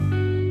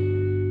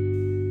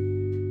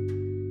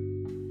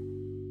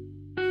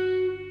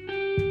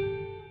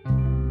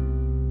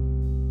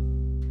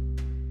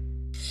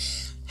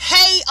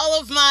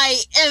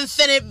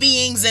infinite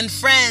beings and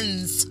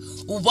friends.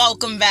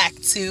 Welcome back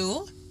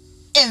to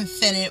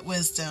Infinite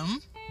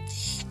Wisdom.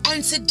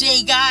 And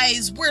today,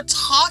 guys, we're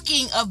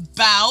talking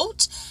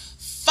about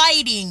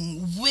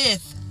fighting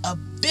with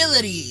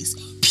abilities.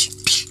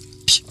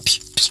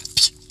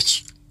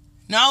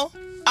 No?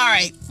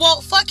 Alright,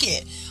 well, fuck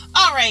it.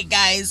 Alright,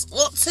 guys.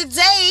 Well,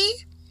 today,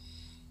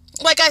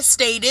 like I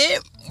stated,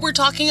 we're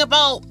talking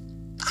about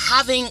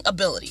having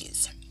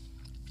abilities.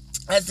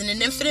 As an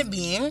infinite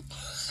being,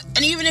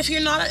 and even if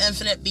you're not an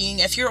infinite being,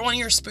 if you're on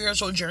your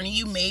spiritual journey,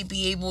 you may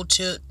be able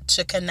to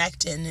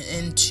connect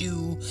and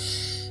to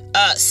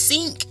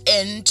sink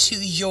into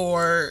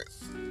your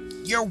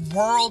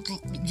world,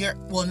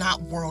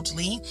 not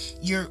worldly,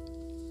 your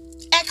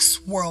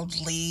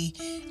ex-worldly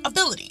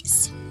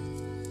abilities.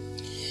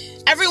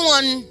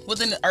 Everyone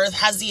within the earth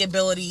has the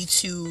ability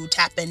to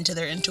tap into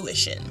their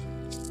intuition.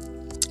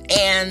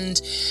 And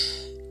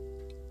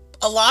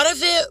a lot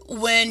of it,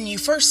 when you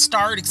first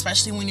start,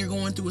 especially when you're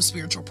going through a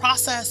spiritual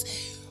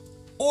process,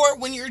 or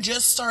when you're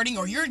just starting,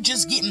 or you're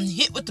just getting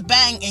hit with the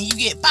bang and you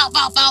get bow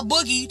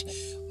boogied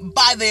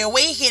by the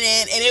awakening,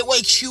 and it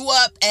wakes you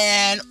up,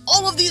 and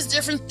all of these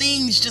different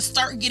things just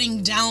start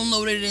getting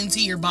downloaded into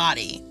your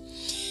body.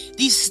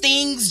 These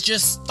things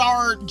just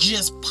start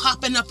just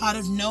popping up out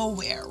of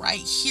nowhere, right?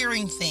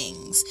 Hearing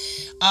things,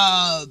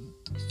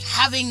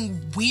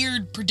 having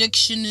weird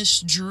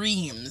predictionist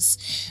dreams,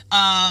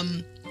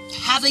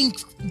 having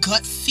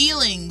gut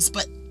feelings,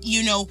 but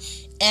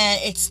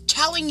and it's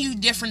telling you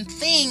different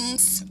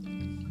things,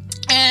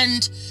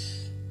 and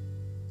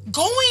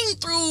going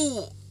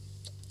through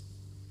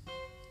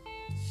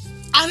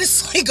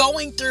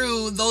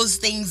those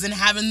things and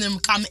having them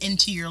come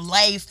into your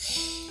life,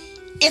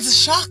 it's a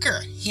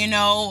shocker.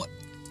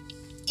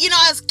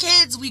 As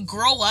kids, we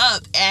grow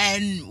up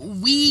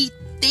and we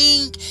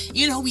think,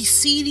 we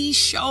see these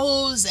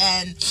shows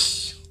and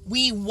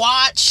we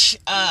watch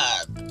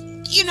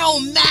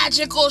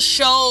magical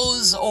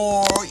shows,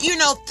 or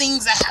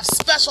things that have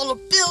special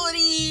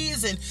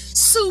abilities and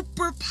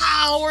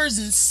superpowers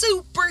and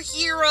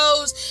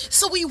superheroes.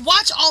 So we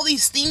watch all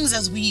these things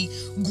as we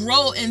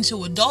grow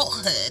into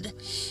adulthood,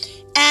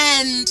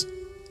 and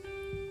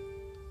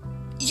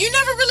you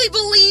never really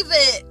believe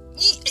it.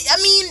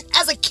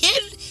 As a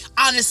kid,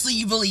 honestly,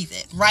 you believe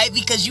it, right?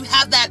 Because you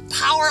have that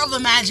power of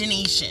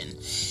imagination.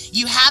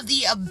 You have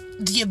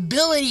the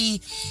ability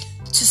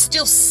to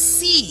still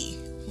see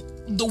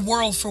the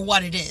world for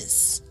what it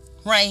is,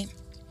 right?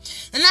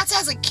 And that's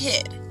as a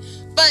kid.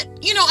 But,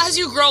 as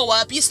you grow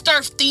up, you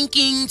start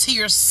thinking to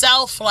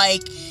yourself,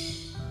 like,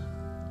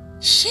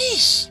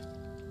 sheesh.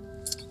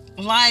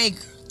 Like,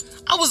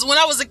 when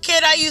I was a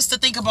kid, I used to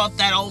think about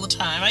that all the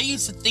time. I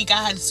used to think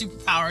I had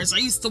superpowers. I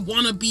used to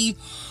want to be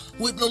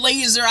with the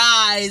laser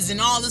eyes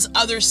and all this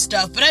other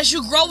stuff. But as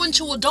you grow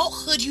into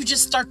adulthood, you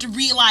just start to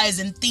realize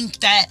and think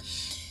that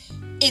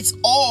it's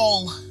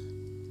all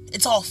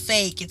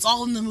fake. It's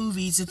all in the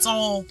movies. It's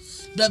all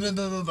blah, blah,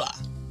 blah, blah, blah.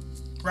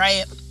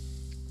 Right?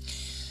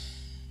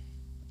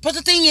 But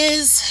the thing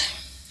is,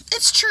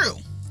 it's true.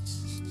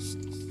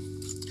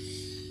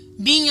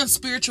 Being a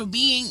spiritual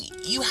being,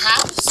 you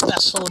have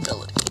special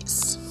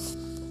abilities.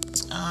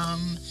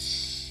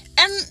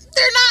 And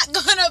they're not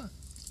gonna,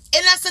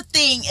 and that's the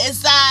thing,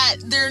 is that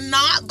they're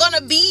not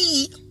gonna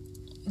be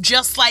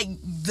just like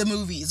the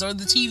movies or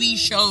the TV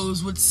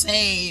shows would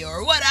say,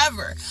 or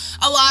whatever.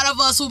 A lot of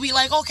us will be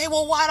like, okay,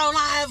 well, why don't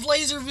I have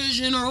laser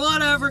vision or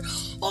whatever?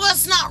 Well,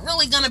 that's not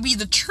really going to be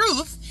the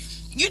truth,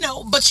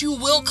 but you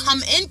will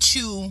come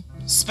into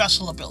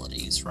special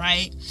abilities,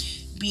 right?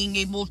 Being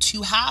able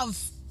to have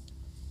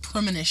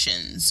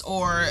premonitions,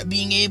 or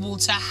being able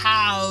to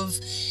have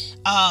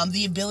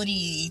the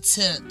ability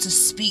to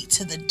speak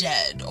to the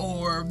dead,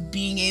 or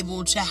being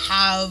able to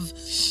have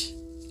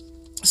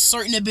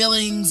certain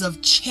abilities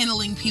of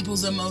channeling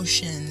people's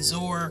emotions,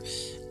 or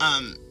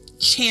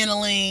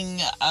channeling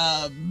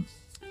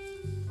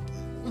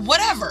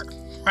whatever,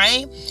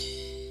 right?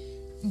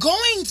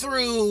 Going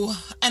through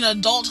an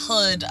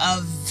adulthood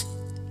of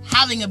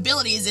having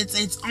abilities,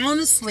 it's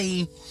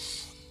honestly,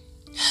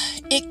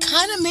 it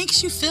kind of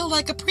makes you feel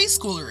like a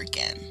preschooler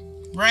again,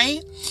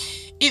 right?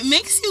 It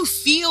makes you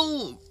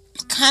feel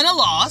kind of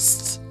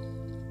lost.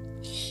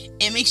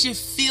 It makes you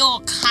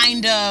feel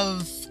kind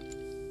of,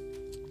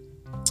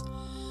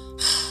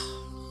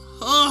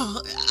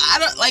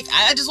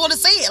 I just want to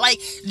say it, like,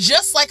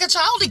 just like a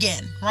child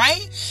again,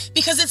 right?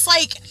 Because it's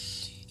like,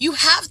 you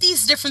have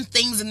these different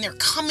things and they're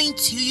coming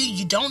to you.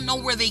 You don't know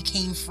where they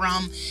came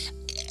from.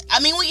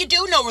 Well, you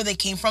do know where they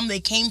came from.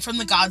 They came from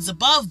the gods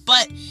above,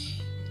 but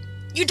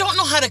you don't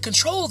know how to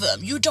control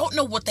them. You don't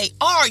know what they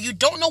are. You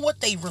don't know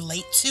what they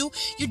relate to.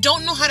 You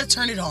don't know how to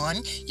turn it on.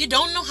 You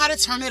don't know how to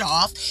turn it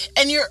off.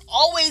 And you're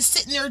always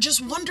sitting there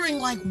just wondering,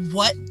 like,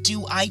 what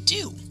do I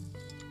do?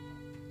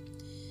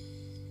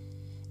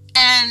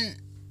 And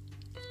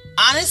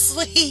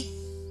honestly,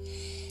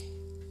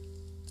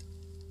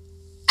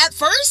 at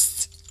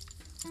first,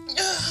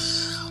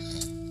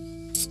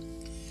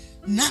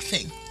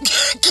 nothing.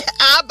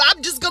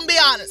 I'm just gonna be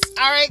honest.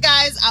 All right,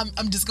 guys,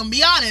 I'm just gonna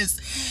be honest.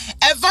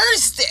 At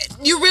first,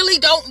 you really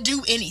don't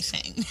do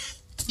anything.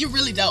 You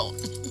really don't.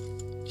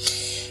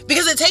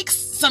 Because it takes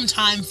some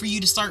time for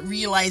you to start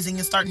realizing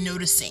and start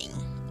noticing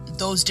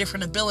those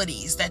different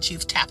abilities that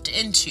you've tapped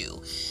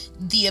into,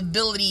 the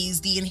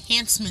abilities, the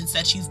enhancements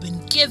that you've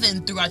been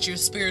given throughout your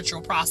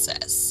spiritual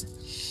process.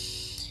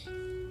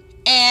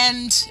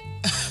 And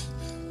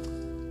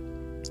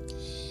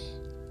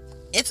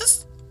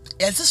it's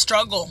a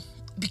struggle,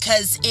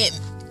 because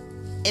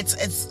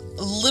it's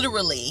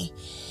literally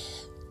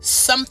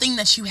something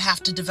that you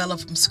have to develop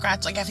from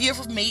scratch. Like, have you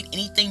ever made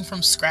anything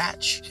from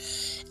scratch?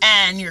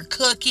 And you're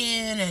cooking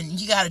and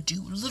you got to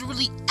do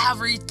literally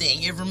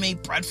everything. You ever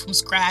made bread from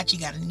scratch? You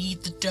got to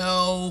knead the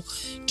dough,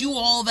 do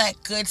all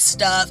that good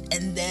stuff,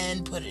 and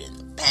then put it in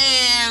the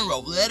pan,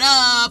 roll it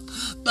up,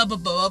 blah, blah, blah,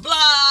 blah,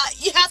 blah.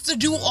 You have to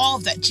do all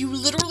of that. You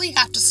literally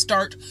have to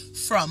start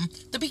from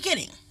the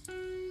beginning,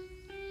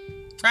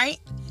 right?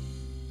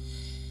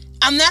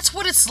 And that's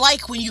what it's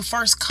like when you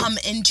first come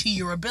into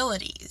your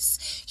abilities.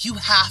 You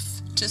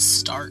have to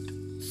start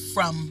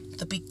from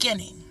the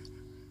beginning.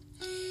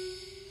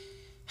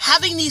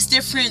 Having these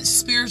different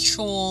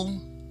spiritual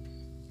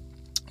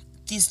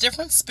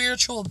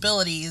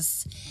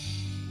abilities,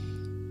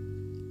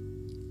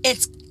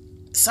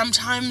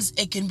 sometimes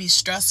it can be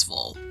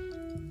stressful.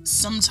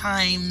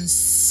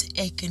 Sometimes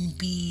it can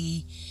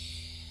be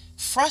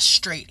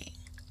frustrating.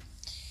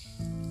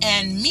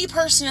 And me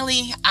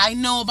personally, I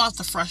know about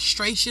the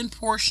frustration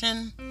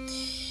portion,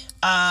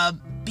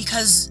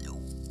 because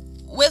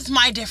with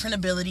my different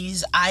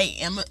abilities, I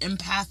am an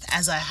empath,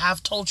 as I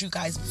have told you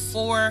guys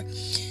before.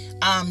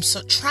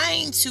 So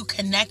trying to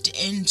connect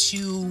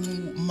into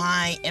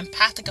my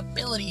empathic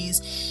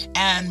abilities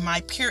and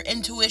my pure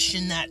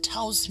intuition that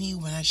tells me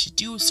when I should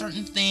do a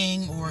certain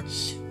thing or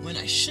when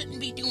I shouldn't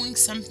be doing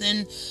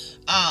something.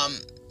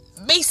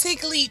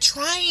 Basically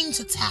trying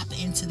to tap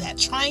into that,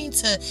 trying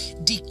to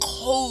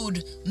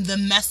decode the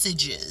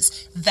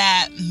messages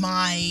that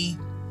my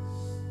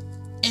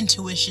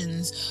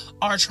intuitions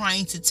are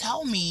trying to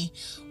tell me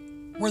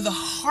were the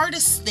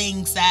hardest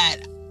things that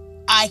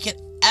I could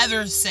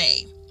ever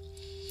say.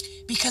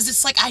 Because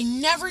it's like I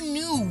never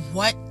knew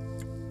what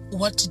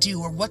to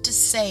do or what to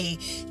say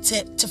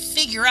to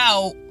figure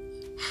out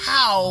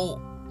how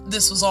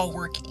this was all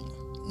working.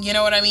 You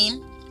know what I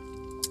mean?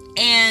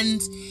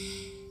 And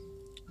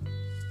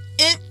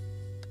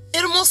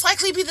it'll most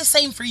likely be the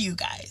same for you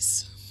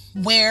guys,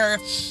 where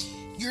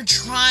you're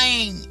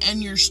trying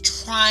and you're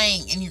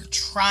trying and you're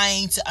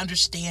trying to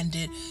understand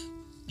it,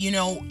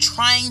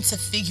 trying to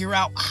figure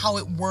out how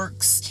it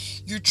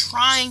works. You're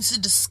trying to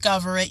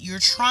discover it. You're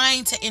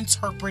trying to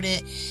interpret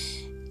it.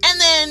 And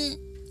then,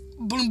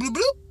 boom, boom,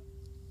 boom,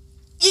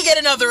 you get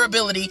another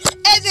ability.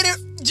 And then it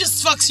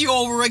just fucks you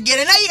over again.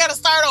 And now you gotta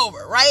start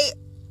over, right?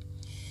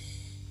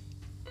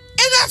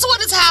 And that's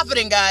what is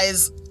happening,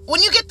 guys.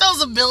 When you get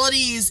those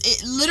abilities,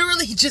 it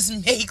literally just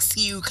makes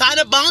you kind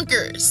of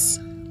bonkers.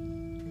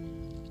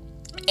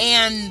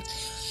 And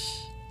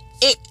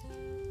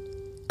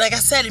like I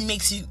said, it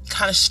makes you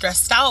kind of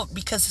stressed out,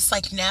 because it's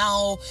like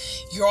now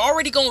you're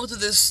already going through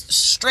this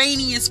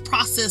strenuous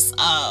process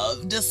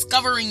of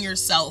discovering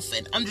yourself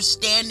and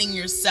understanding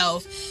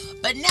yourself.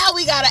 But now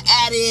we gotta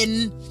add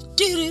in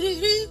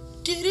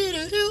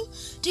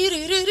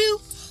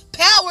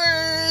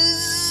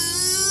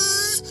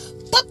powers.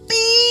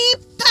 Puppy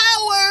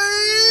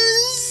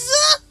powers.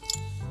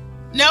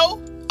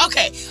 No?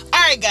 Okay.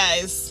 Alright,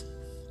 guys.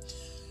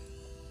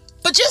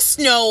 But just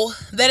know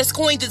that it's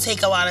going to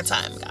take a lot of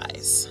time,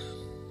 guys.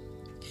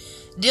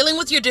 Dealing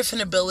with your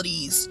different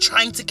abilities,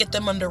 trying to get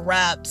them under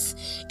wraps,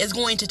 is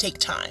going to take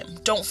time.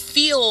 Don't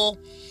feel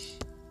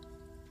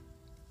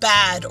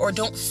bad or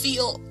don't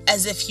feel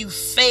as if you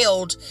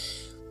failed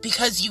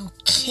because you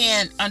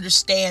can't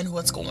understand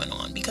what's going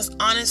on. Because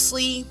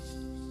honestly,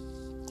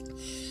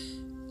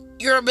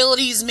 your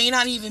abilities may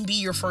not even be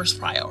your first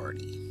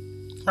priority,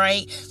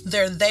 right?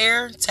 They're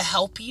there to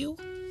help you.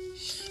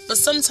 But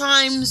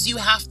sometimes you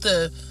have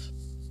to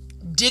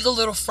dig a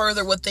little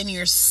further within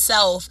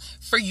yourself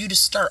for you to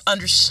start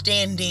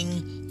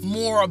understanding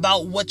more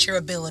about what your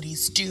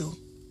abilities do.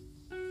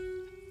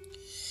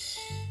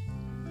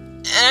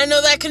 And I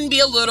know that can be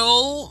a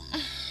little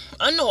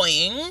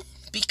annoying,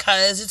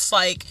 because it's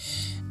like,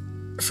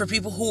 for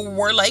people who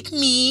were like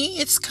me,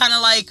 it's kind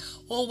of like,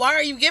 well, why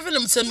are you giving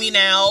them to me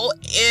now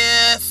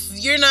if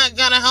you're not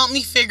going to help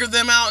me figure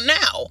them out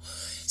now?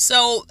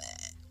 So,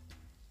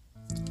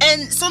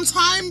 and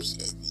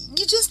sometimes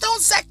you just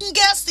don't second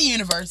guess the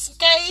universe,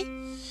 okay?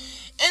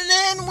 And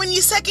then when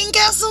you second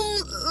guess them,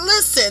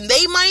 listen,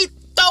 they might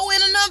throw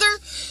in another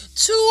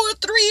 2 or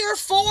 3 or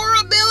 4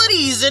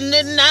 abilities, and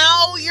then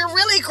now you're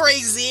really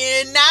crazy,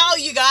 and now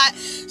you got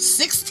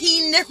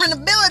 16 different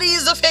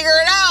abilities to figure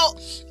it out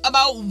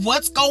about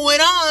what's going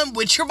on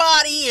with your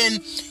body,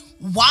 and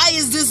why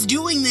is this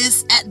doing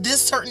this at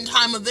this certain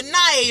time of the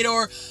night,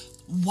 or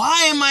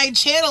why am I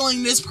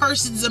channeling this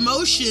person's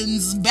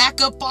emotions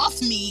back up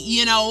off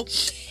me, And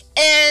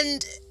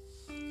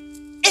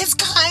it's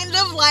kind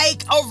of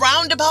like a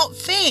roundabout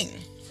thing.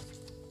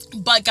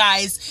 But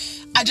guys,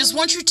 I just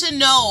want you to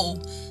know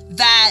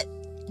that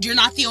you're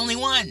not the only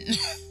one.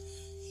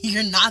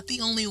 You're not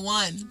the only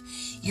one.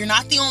 You're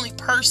not the only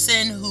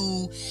person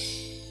who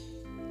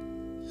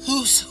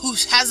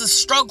has a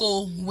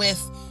struggle with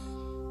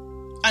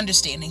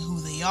understanding who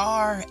they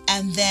are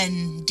and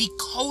then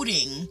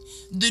decoding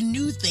the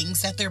new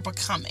things that they're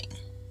becoming.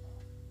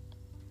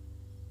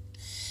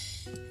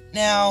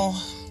 Now,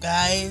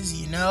 guys,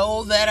 you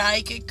know that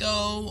I could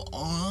go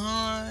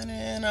on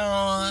and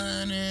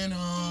on and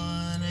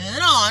on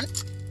and on,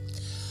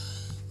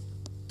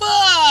 but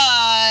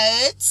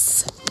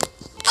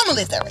I'm gonna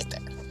leave that right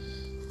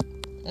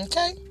there.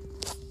 Okay?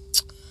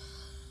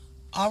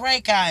 All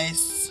right,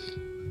 guys.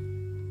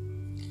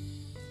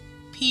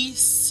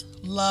 Peace,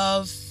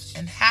 love,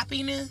 and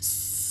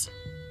happiness.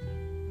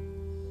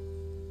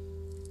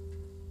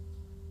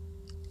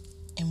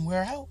 And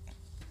we're out.